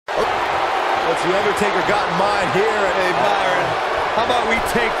What's the Undertaker got in mind here? Hey, Byron, how about we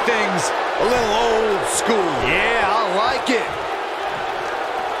take things a little old school? Yeah, I like it.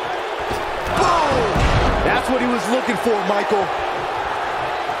 Boom! That's what he was looking for, Michael.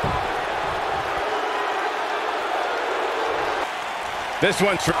 This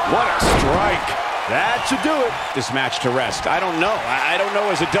one's what a strike. That should do it. This match to rest. I don't know. I don't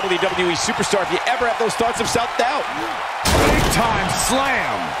know as a WWE superstar if you ever have those thoughts of self-doubt. Big time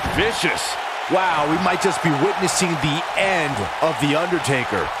slam. Vicious. Wow, we might just be witnessing the end of The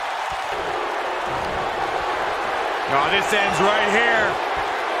Undertaker. Oh, this ends right here.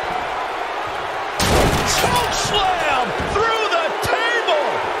 Chokeslam through the table.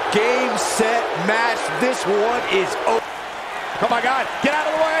 Game, set, match. This one is over. Oh, my God. Get out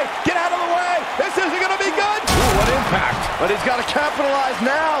of the way. Get out of the way. This isn't going to be good. Ooh, what impact. But he's got to capitalize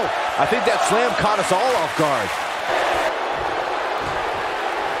now. I think that slam caught us all off guard.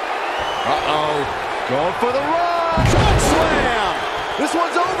 Uh-oh. Going for the run. Chokeslam. This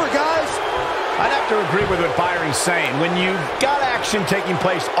one's over, guys. I'd have to agree with what Byron's saying. When you've got action taking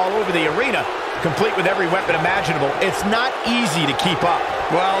place all over the arena, complete with every weapon imaginable, it's not easy to keep up.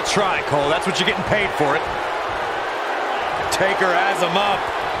 Well, try, Cole. That's what you're getting paid for it. Taker has him up.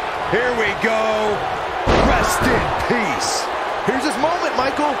 Here we go. Rest in peace. Here's his moment,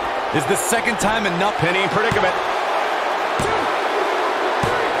 Michael. Is the second time enough? Penny in predicament.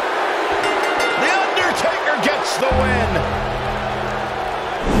 The Undertaker gets the win.